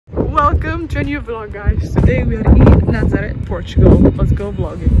Welcome to a new vlog, guys. Today we are in Nazaré, Portugal. Let's go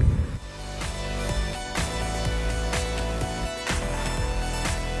vlogging.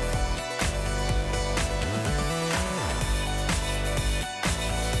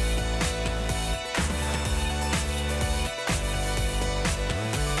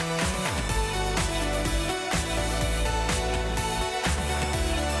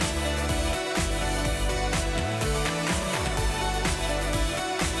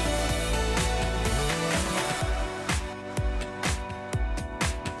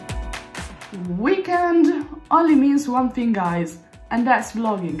 Weekend only means one thing, guys, and that's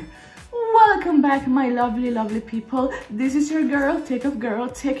vlogging. Welcome back, my lovely people. This is your girl, Tik Tok girl,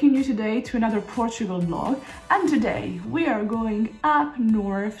 taking you today to another Portugal vlog. And today we are going up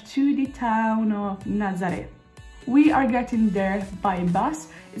north to the town of Nazaré. We are getting there by bus.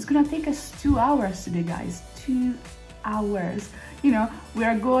 It's gonna take us 2 hours today, guys. 2 hours. You know, we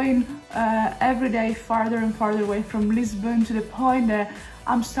are going every day farther and farther away from Lisbon, to the point that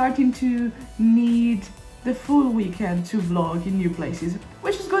I'm starting to need the full weekend to vlog in new places,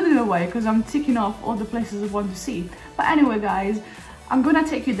 which is good in a way because I'm ticking off all the places I want to see. But anyway, guys, I'm gonna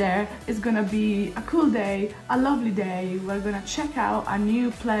take you there. It's gonna be a cool day, a lovely day. We're gonna check out a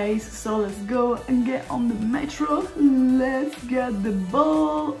new place, so let's go and get on the metro. Let's get the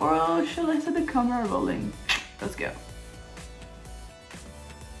ball, or shall I say the camera rolling? Let's go.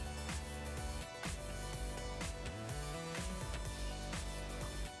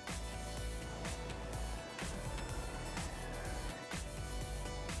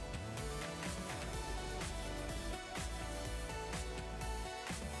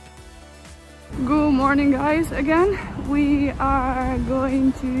 Good morning, guys. Again, we are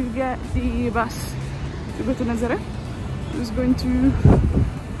going to get the bus to go to Nazaré. Just going to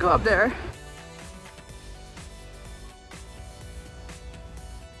go up there.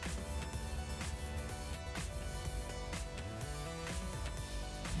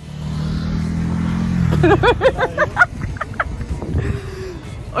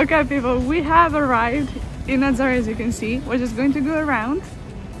 Okay, people, we have arrived in Nazaré, as you can see. We're just going to go around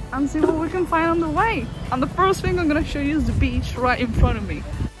and see what we can find on the way. And the first thing I'm gonna show you is the beach right in front of me.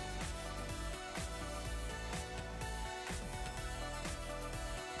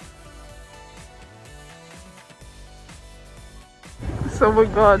 So we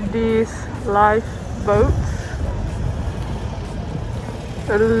got these lifeboats.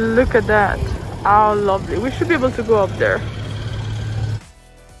 Look at that, how lovely. We should be able to go up there.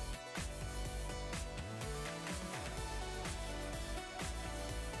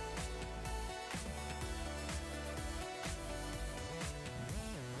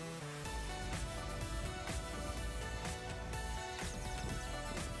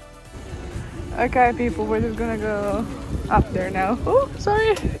 Okay, people, we're just gonna go up there now. Oh,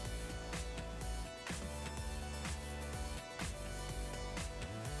 sorry.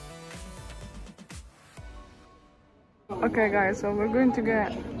 Okay, guys, so we're going to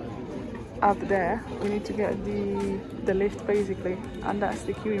get up there. We need to get the lift, basically, and that's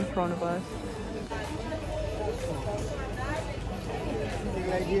the queue in front of us.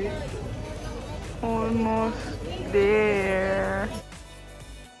 Almost there.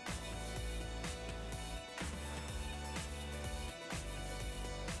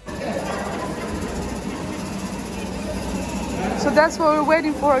 So that's what we're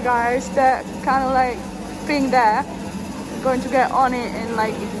waiting for, guys. That kind of like thing there. We're going to get on it in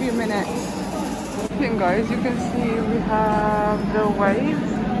like a few minutes. And guys, you can see we have the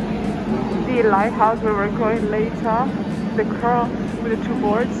waves, the lighthouse where we're going later, the cross with the 2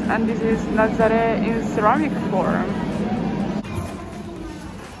 boards, and this is Nazaré in ceramic form.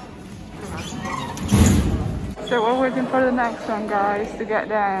 So we're waiting for the next one, guys, to get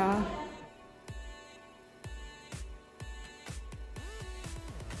down.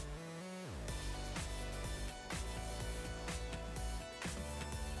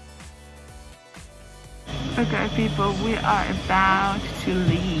 Okay, people, we are about to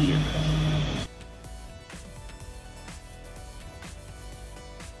leave.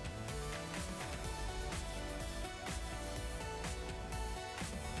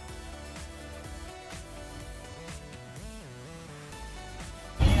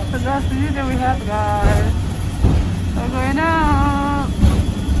 So that's the view that we have, guys. We're going up.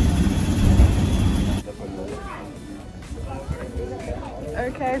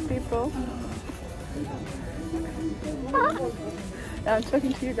 Okay, people. I'm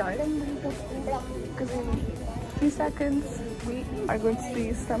talking to you guys because in 2 seconds we are going to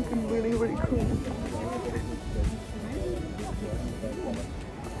see something really cool.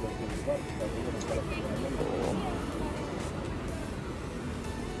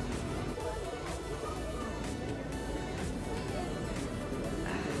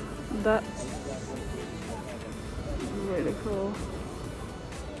 That's really cool.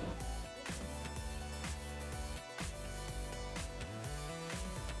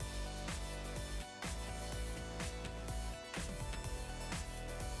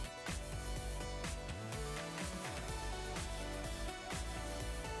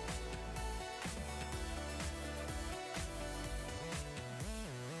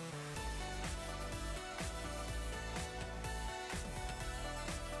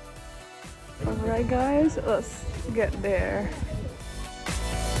 Alright guys, let's get there.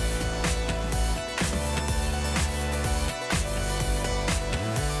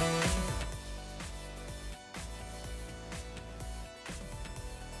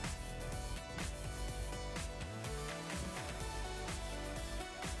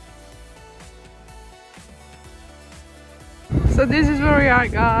 So this is where we are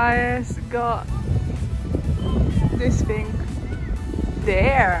guys. Got this thing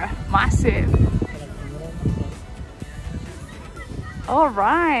there, massive. All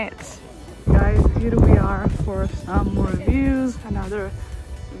right guys, here we are for some more views, another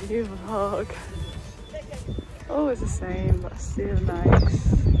view vlog. Always the same but still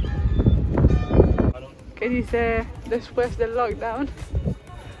nice. Can you say después del lockdown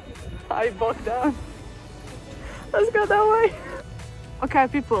I bought down? Let's go that way. Okay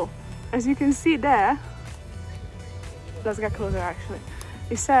people, as you can see there, let's get closer actually.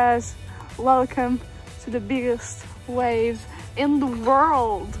 It says, welcome to the biggest waves in the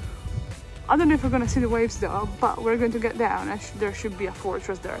world. I don't know if we're gonna see the waves though, but we're going to get down and there should be a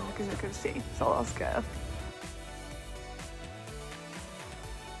fortress there, as you can see. So let's go.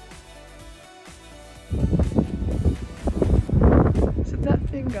 So that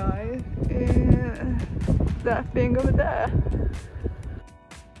thing guys, is that thing over there.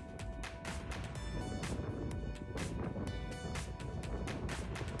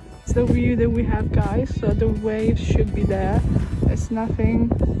 The view that we have guys, so the waves should be there. It's nothing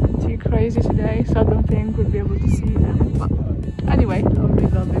too crazy today, so I don't think we'll be able to see them, but anyway, lovely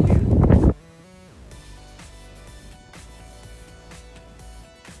view.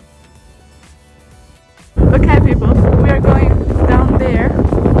 Okay people, we are going down there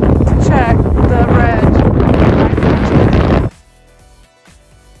to check the red light.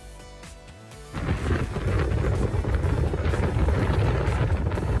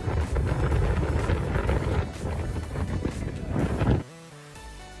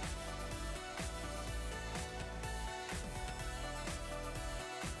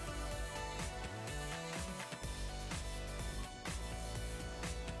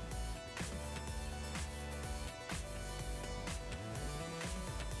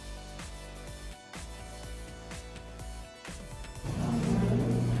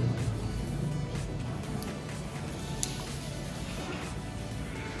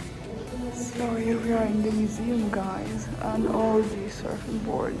 So here we are in the museum guys, and all these surfing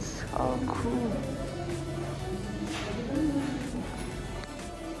boards. How cool.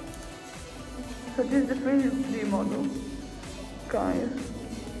 So this is the 3D model guys.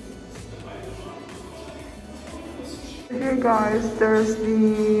 Here guys, there's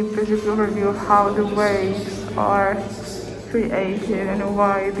the basic overview of how the waves are created and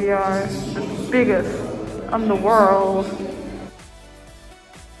why they are the biggest in the world.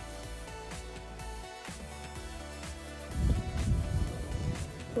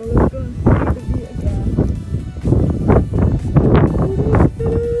 So let's go and see the view again.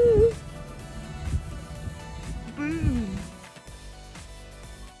 Boom!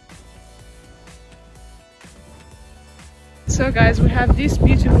 So guys, we have this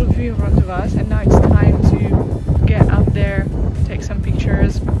beautiful view in front of us, and now it's time to get up there, take some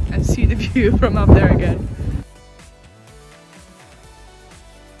pictures and see the view from up there again.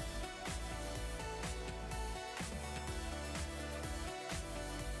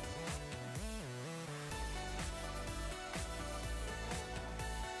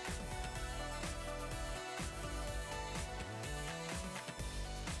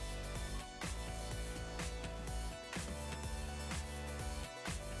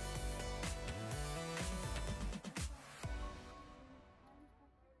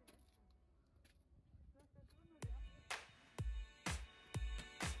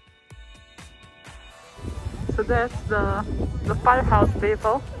 So that's the firehouse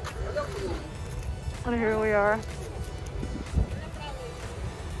people, and here we are.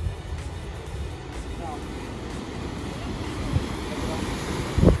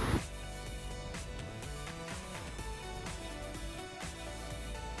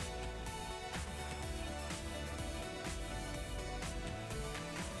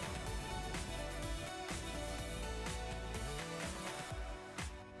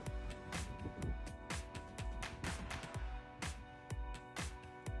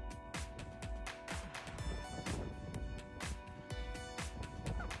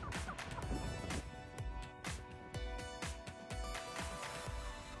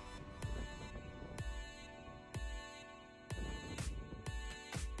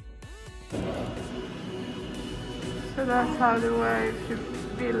 So that's how the wave should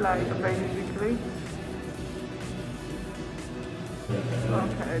feel like, basically.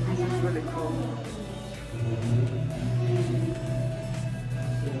 Okay, this is really cool.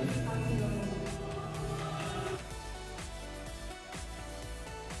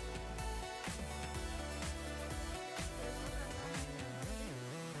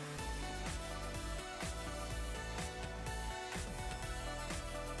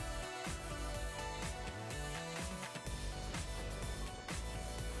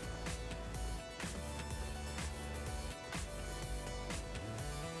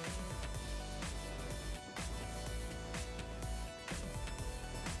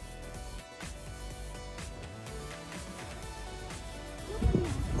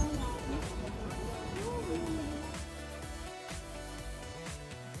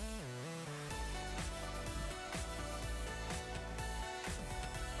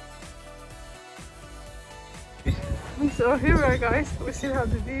 So here we are, guys. We still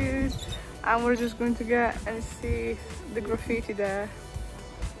have the views and we're just going to get and see the graffiti there.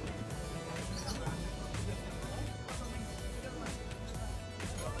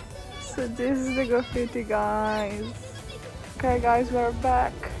 So this is the graffiti, guys. Okay guys, we're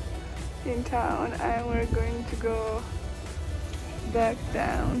back in town and we're going to go back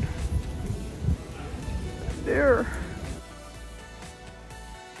down there.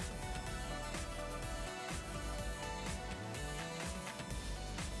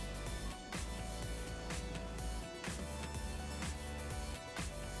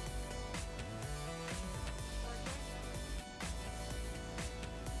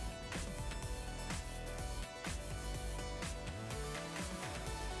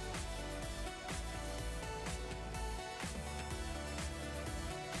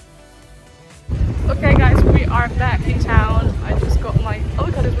 Okay guys, we are back in town. I just got my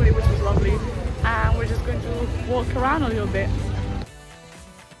avocado smoothie, which was lovely, and we're just going to walk around a little bit.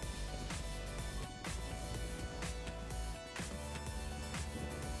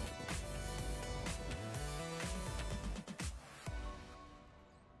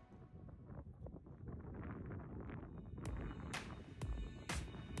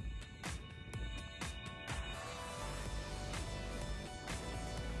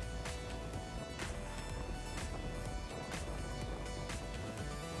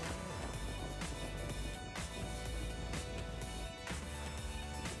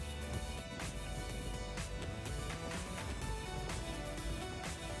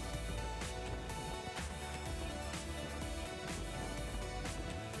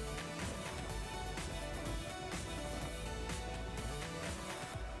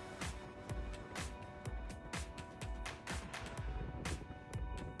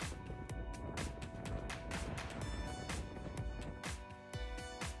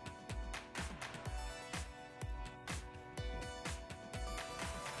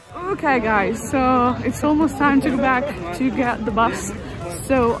 Okay guys, so it's almost time to go back to get the bus,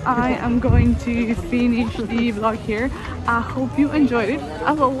 so I am going to finish the vlog here. I hope you enjoyed it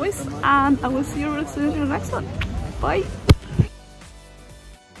as always, and I will see you real soon in the next one. Bye.